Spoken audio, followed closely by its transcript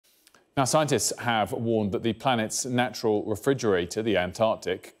Now, scientists have warned that the planet's natural refrigerator, the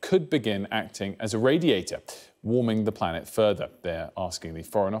Antarctic, could begin acting as a radiator, warming the planet further. They're asking the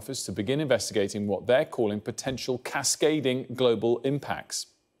Foreign Office to begin investigating what they're calling potential cascading global impacts.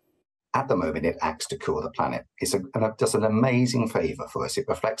 At the moment, it acts to cool the planet. It does an amazing favour for us. It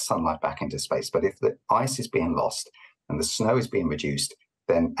reflects sunlight back into space. But if the ice is being lost and the snow is being reduced,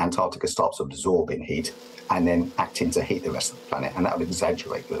 then Antarctica stops absorbing heat and then acting to heat the rest of the planet, and that will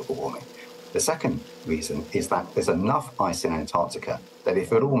exaggerate global warming. The second reason is that there's enough ice in Antarctica that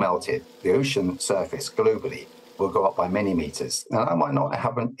if it all melted, the ocean surface globally will go up by many meters. Now, that might not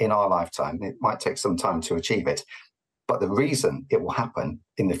happen in our lifetime. It might take some time to achieve it. But the reason it will happen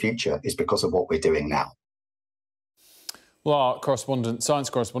in the future is because of what we're doing now. Well, our science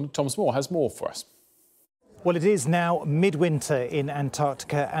correspondent, Thomas Moore, has more for us. Well, it is now midwinter in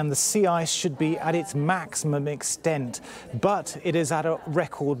Antarctica and the sea ice should be at its maximum extent, but it is at a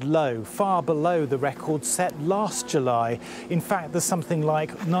record low, far below the record set last July. In fact, there's something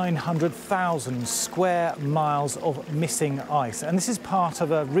like 900,000 square miles of missing ice, and this is part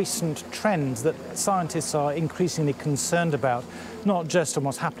of a recent trend that scientists are increasingly concerned about, not just on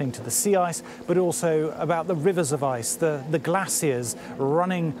what's happening to the sea ice, but also about the rivers of ice, the glaciers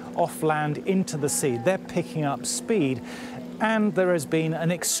running off land into the sea. They're picking up speed, and there has been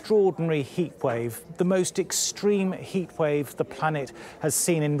an extraordinary heat wave, the most extreme heat wave the planet has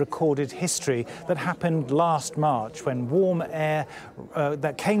seen in recorded history, that happened last March when warm air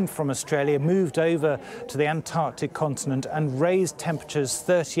that came from Australia moved over to the Antarctic continent and raised temperatures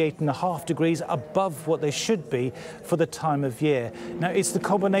 38.5 degrees above what they should be for the time of year. Now, it's the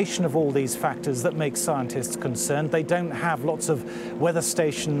combination of all these factors that makes scientists concerned. They don't have lots of weather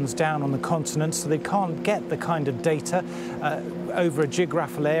stations down on the continent, so they can't get the kind of data over a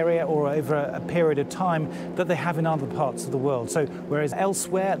geographical area or over a period of time that they have in other parts of the world. So whereas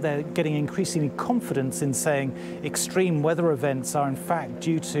elsewhere they're getting increasingly confidence in saying extreme weather events are in fact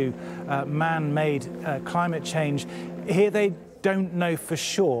due to man-made climate change, here they don't know for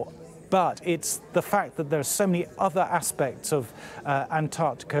sure. But it's the fact that there are so many other aspects of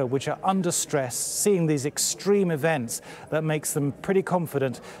Antarctica which are under stress, seeing these extreme events, that makes them pretty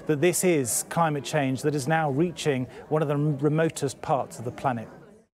confident that this is climate change that is now reaching one of the remotest parts of the planet.